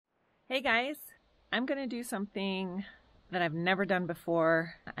Hey guys, I'm gonna do something that I've never done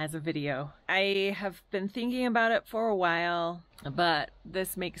before as a video. I have been thinking about it for a while, but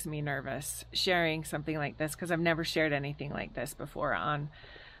this makes me nervous sharing something like this because I've never shared anything like this before on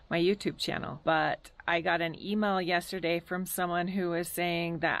my YouTube channel. But I got an email yesterday from someone who was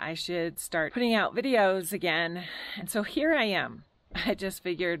saying that I should start putting out videos again. And so here I am. I just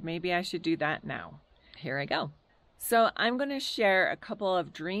figured maybe I should do that now. Here I go. So I'm going to share a couple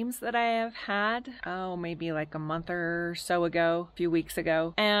of dreams that I have had, maybe like a month or so ago, a few weeks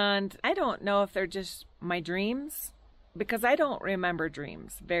ago. And I don't know if they're just my dreams, because I don't remember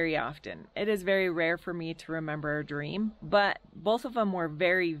dreams very often. It is very rare for me to remember a dream, but both of them were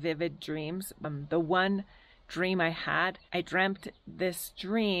very vivid dreams. The one dream I had, I dreamt this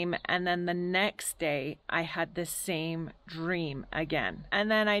dream, and then the next day I had the same dream again. And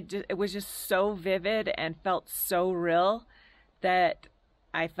then it was just so vivid and felt so real that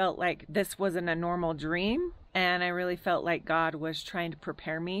I felt like this wasn't a normal dream, and I really felt like God was trying to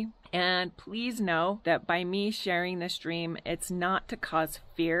prepare me. And please know that by me sharing this dream, it's not to cause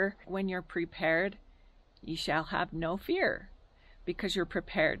fear. When you're prepared, you shall have no fear, because you're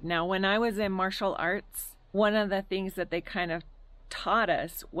prepared. Now, when I was in martial arts, one of the things that they kind of taught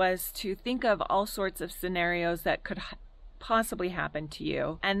us was to think of all sorts of scenarios that could possibly happen to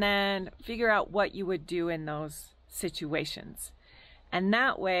you, and then figure out what you would do in those situations. And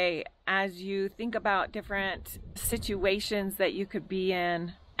that way, as you think about different situations that you could be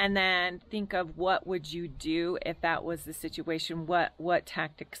in, and then think of what would you do if that was the situation, what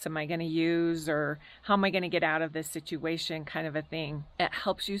tactics am I going to use, or how am I going to get out of this situation, kind of a thing. It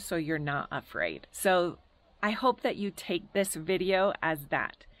helps you so you're not afraid. So I hope that you take this video as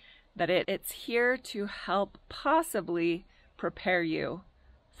that it's here to help possibly prepare you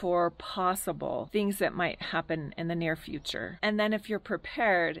for possible things that might happen in the near future. And then if you're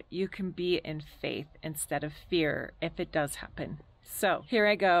prepared, you can be in faith instead of fear if it does happen. So here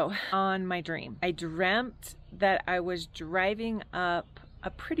I go on my dream. I dreamt that I was driving up a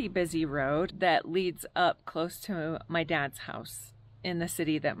pretty busy road that leads up close to my dad's house in the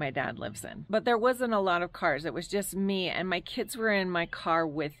city that my dad lives in. But there wasn't a lot of cars. It was just me, and my kids were in my car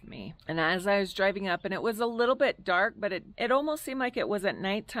with me. And as I was driving up, and it was a little bit dark, but it almost seemed like it wasn't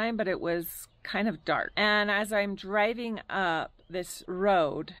nighttime, but it was kind of dark. And as I'm driving up this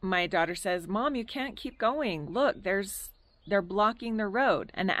road, my daughter says, "Mom, you can't keep going. Look, they're blocking the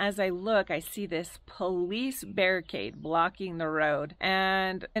road." And as I look, I see this police barricade blocking the road.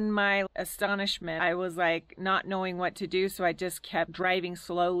 And in my astonishment, I was like not knowing what to do. So I just kept driving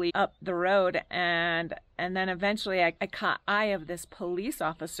slowly up the road. And then eventually I caught eye of this police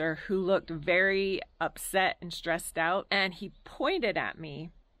officer who looked very upset and stressed out. And he pointed at me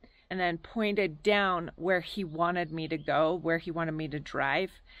and then pointed down where he wanted me to go, where he wanted me to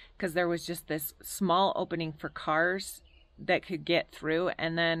drive, because there was just this small opening for cars that could get through.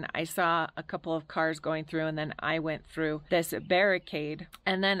 And then I saw a couple of cars going through, and then I went through this barricade.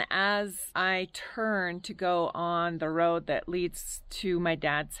 And then as I turned to go on the road that leads to my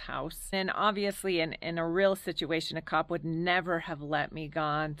dad's house, and obviously in a real situation, a cop would never have let me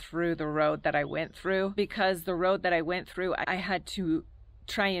gone through the road that I went through, because the road that I went through, I had to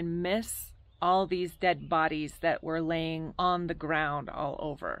try and miss all these dead bodies that were laying on the ground all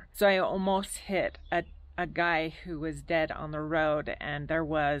over. So I almost hit a guy who was dead on the road, and there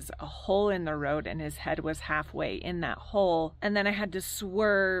was a hole in the road, and his head was halfway in that hole. And then I had to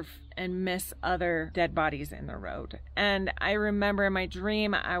swerve and miss other dead bodies in the road. And I remember in my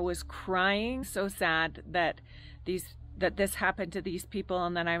dream, I was crying so sad that this happened to these people,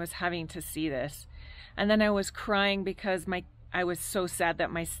 and then I was having to see this. And then I was crying because I was so sad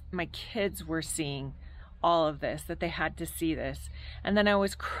that my kids were seeing all of this, that they had to see this. And then I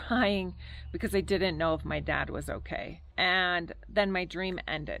was crying because I didn't know if my dad was okay. And then my dream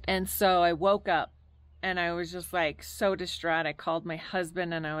ended. And so I woke up and I was just like so distraught. I called my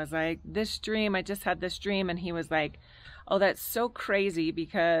husband and I was like, I just had this dream. And he was like, "Oh, that's so crazy,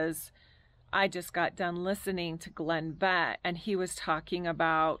 because I just got done listening to Glenn Becks, and he was talking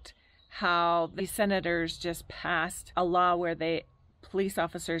about how the senators just passed a law where police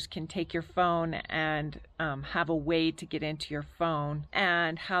officers can take your phone and have a way to get into your phone,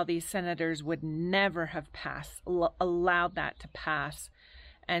 and how these senators would never have allowed that to pass."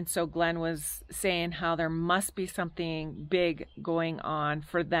 And so Glenn was saying how there must be something big going on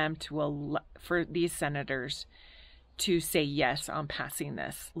for them for these senators to say yes on passing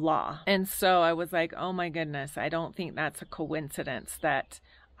this law. And so I was like, oh my goodness, I don't think that's a coincidence that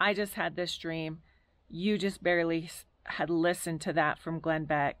I just had this dream. You just barely had listened to that from Glenn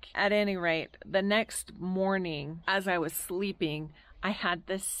Becks. At any rate, the next morning, as I was sleeping, I had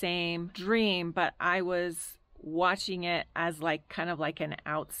the same dream, but I was watching it as like kind of like an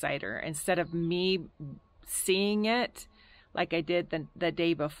outsider instead of me seeing it like I did the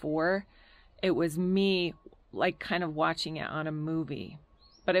day before. It was me like kind of watching it on a movie,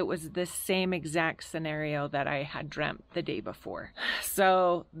 but it was the same exact scenario that I had dreamt the day before.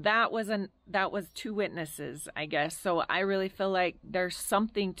 So that was 2 witnesses, I guess. So I really feel like there's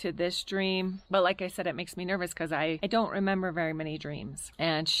something to this dream, but like I said, it makes me nervous because I don't remember very many dreams,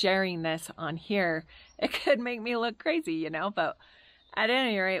 and sharing this on here, it could make me look crazy, you know, but at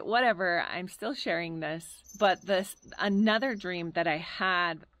any rate, whatever, I'm still sharing this. But another dream that I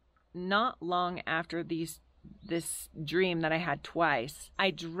had not long after this dream that I had twice,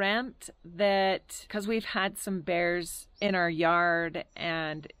 I dreamt that, because we've had some bears in our yard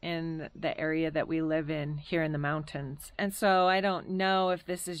and in the area that we live in here in the mountains. And so I don't know if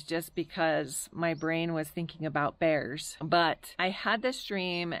this is just because my brain was thinking about bears, but I had this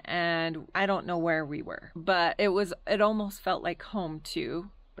dream and I don't know where we were, but it almost felt like home too,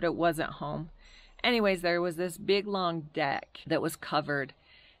 but it wasn't home. Anyways, there was this big long deck that was covered,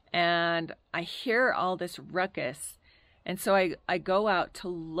 and I hear all this ruckus. And so I go out to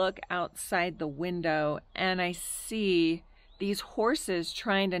look outside the window, and I see these horses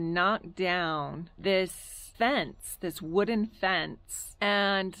trying to knock down this fence, this wooden fence.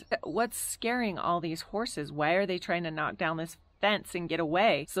 And what's scaring all these horses? Why are they trying to knock down this fence and get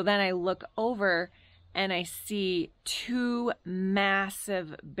away? So then I look over and I see 2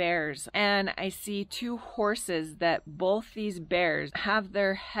 massive bears, and I see 2 horses that both these bears have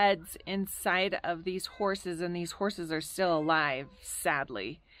their heads inside of these horses, and these horses are still alive,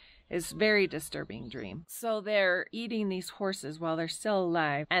 sadly. It's a very disturbing dream. So they're eating these horses while they're still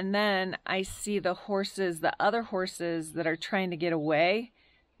alive, and then I see the other horses that are trying to get away,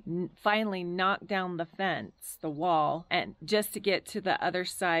 finally knock down the fence, the wall, and just to get to the other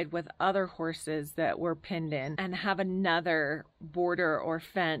side with other horses that were pinned in, and have another border or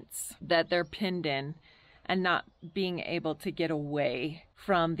fence that they're pinned in, and not being able to get away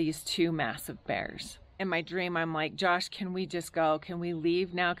from these 2 massive bears. In my dream, I'm like, Josh, can we just go? Can we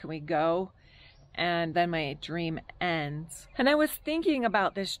leave now? Can we go? And then my dream ends. And I was thinking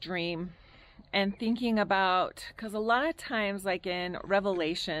about this dream, and thinking about, because a lot of times, like in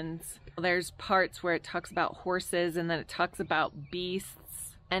Revelations, there's parts where it talks about horses, and then it talks about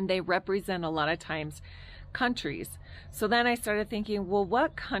beasts, and they represent a lot of times countries. So then I started thinking, well,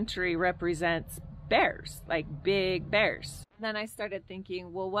 what country represents bears, like big bears? Then I started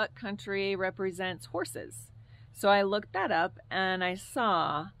thinking, well, what country represents horses? So I looked that up, and I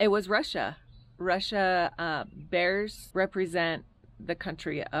saw it was Russia. Bears represent the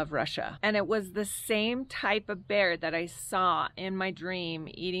country of Russia. And it was the same type of bear that I saw in my dream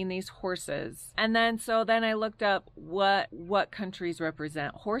eating these horses. And then I looked up what countries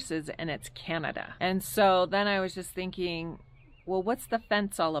represent horses, and it's Canada. And so then I was just thinking, well, what's the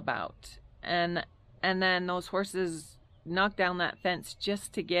fence all about? And then those horses knocked down that fence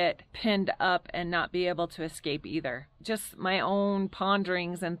just to get pinned up and not be able to escape either. Just my own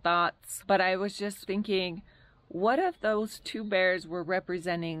ponderings and thoughts. But I was just thinking, what if those 2 bears were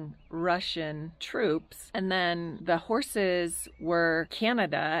representing Russian troops, and then the horses were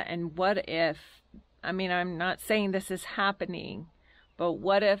Canada? And what if, I mean, I'm not saying this is happening, but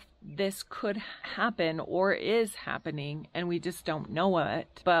what if this could happen or is happening and we just don't know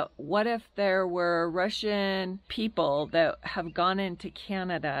it? But what if there were Russian people that have gone into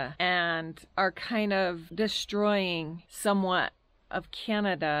Canada and are kind of destroying somewhat of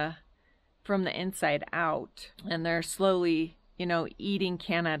Canada from the inside out, and they're slowly, eating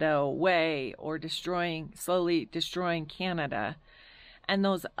Canada away, or slowly destroying Canada, and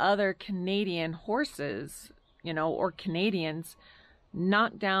those other Canadian horses, or Canadians,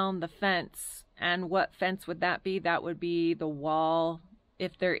 knock down the fence. And what fence would that be? That would be the wall,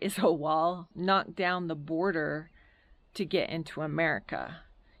 if there is a wall, knock down the border to get into America.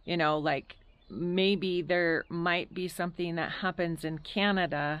 Like, maybe there might be something that happens in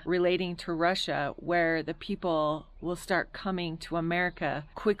Canada relating to Russia, where the people will start coming to America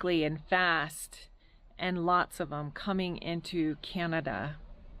quickly and fast, and lots of them coming into Canada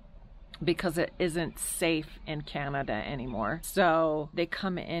because it isn't safe in Canada anymore. So they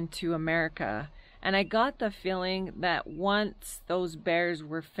come into America. And I got the feeling that once those bears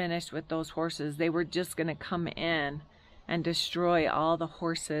were finished with those horses, they were just going to come in and destroy all the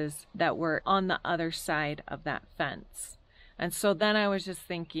horses that were on the other side of that fence. And so then I was just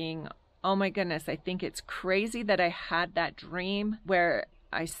thinking, oh my goodness, I think it's crazy that I had that dream where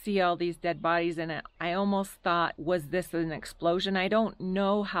I see all these dead bodies in it. I almost thought, was this an explosion? I don't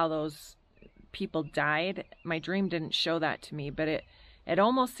know how those people died. My dream didn't show that to me, but it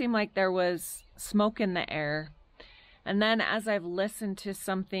almost seemed like there was smoke in the air. And then as I've listened to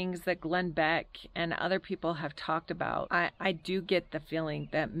some things that Glenn Beck and other people have talked about, I do get the feeling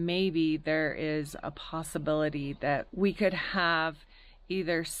that maybe there is a possibility that we could have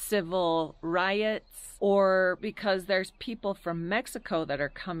either civil riots, or because there's people from Mexico that are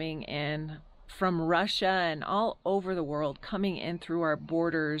coming in, from Russia and all over the world, coming in through our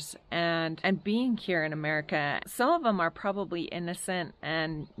borders and being here in America. Some of them are probably innocent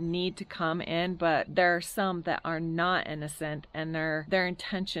and need to come in, but there are some that are not innocent, and their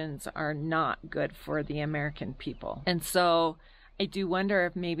intentions are not good for the American people. And so I do wonder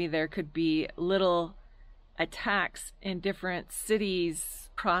if maybe there could be little attacks in different cities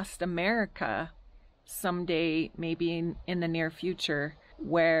across America someday, maybe in the near future,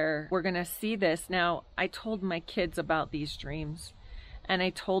 where we're going to see this. Now, I told my kids about these dreams, and I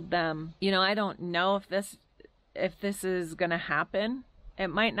told them, you know, I don't know if this is going to happen. It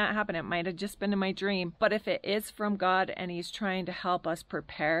might not happen. It might have just been in my dream. But if it is from God and he's trying to help us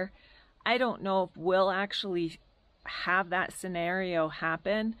prepare, I don't know if we'll actually have that scenario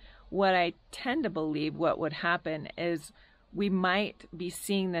happen. What I tend to believe what would happen is we might be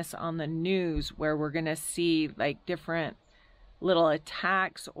seeing this on the news, where we're going to see like different little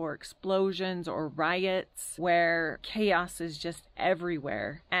attacks or explosions or riots where chaos is just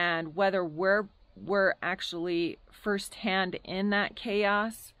everywhere. And whether we're actually firsthand in that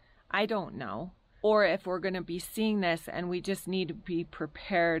chaos, I don't know. Or if we're going to be seeing this and we just need to be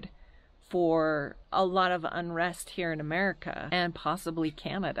prepared for a lot of unrest here in America and possibly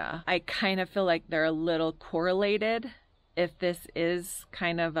Canada. I kind of feel like they're a little correlated. If this is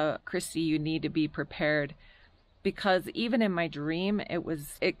kind of a, Christy, you need to be prepared. Because even in my dream, it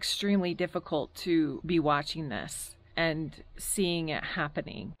was extremely difficult to be watching this and seeing it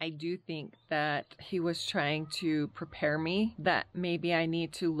happening. I do think that he was trying to prepare me, that maybe I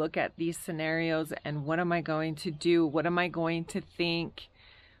need to look at these scenarios and what am I going to do? What am I going to think?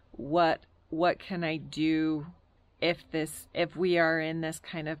 What can I do if we are in this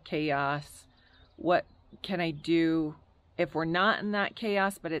kind of chaos? What can I do if we're not in that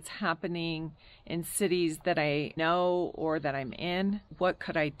chaos, but it's happening in cities that I know or that I'm in? What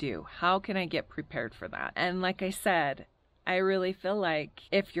could I do? How can I get prepared for that? And like I said, I really feel like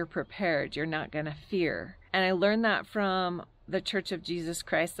if you're prepared, you're not going to fear. And I learned that from the Church of Jesus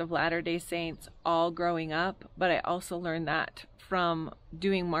Christ of Latter-day Saints all growing up, but I also learned that from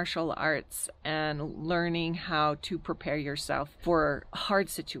doing martial arts and learning how to prepare yourself for hard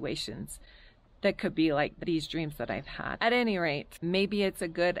situations that could be like these dreams that I've had. At any rate, maybe it's a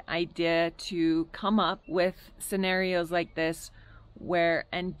good idea to come up with scenarios like this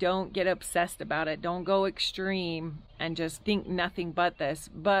and don't get obsessed about it. Don't go extreme and just think nothing but this,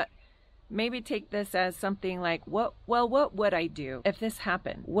 but maybe take this as something like, what would I do if this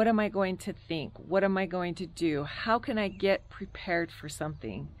happened? What am I going to think? What am I going to do? How can I get prepared for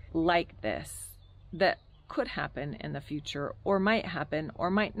something like this that could happen in the future, or might happen, or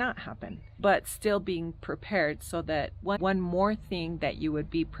might not happen, but still being prepared, so that one more thing that you would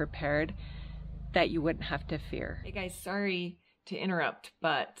be prepared, that you wouldn't have to fear. Hey guys, sorry to interrupt,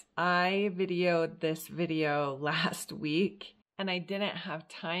 but I videoed this video last week and I didn't have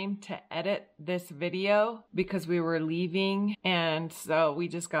time to edit this video because we were leaving, and so we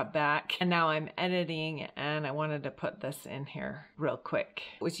just got back and now I'm editing, and I wanted to put this in here real quick.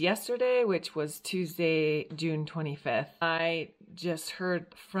 It was yesterday, which was Tuesday, June 25th. I just heard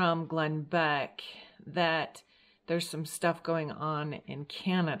from Glenn Beck that there's some stuff going on in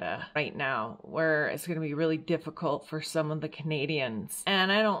Canada right now where it's going to be really difficult for some of the Canadians.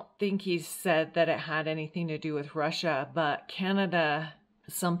 And I don't think he said that it had anything to do with Russia, but Canada,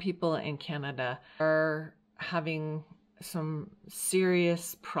 some people in Canada are having some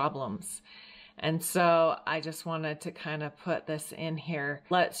serious problems. And so I just wanted to kind of put this in here.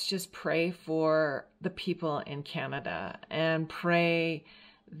 Let's just pray for the people in Canada and pray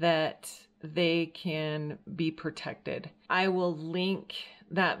that they can be protected. I will link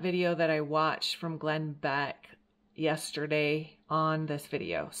that video that I watched from Glenn Beck yesterday on this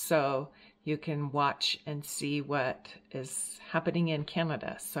video, so you can watch and see what is happening in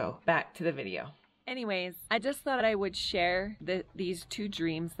Canada. So back to the video. Anyways, I just thought I would share these two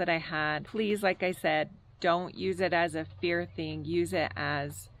dreams that I had. Please, like I said, don't use it as a fear thing. Use it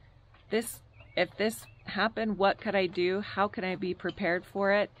as this. If this happened, what could I do? How can I be prepared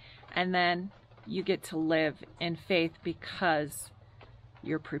for it? And then you get to live in faith because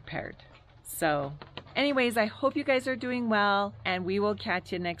you're prepared. So anyways, I hope you guys are doing well, and we will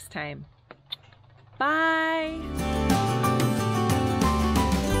catch you next time. Bye.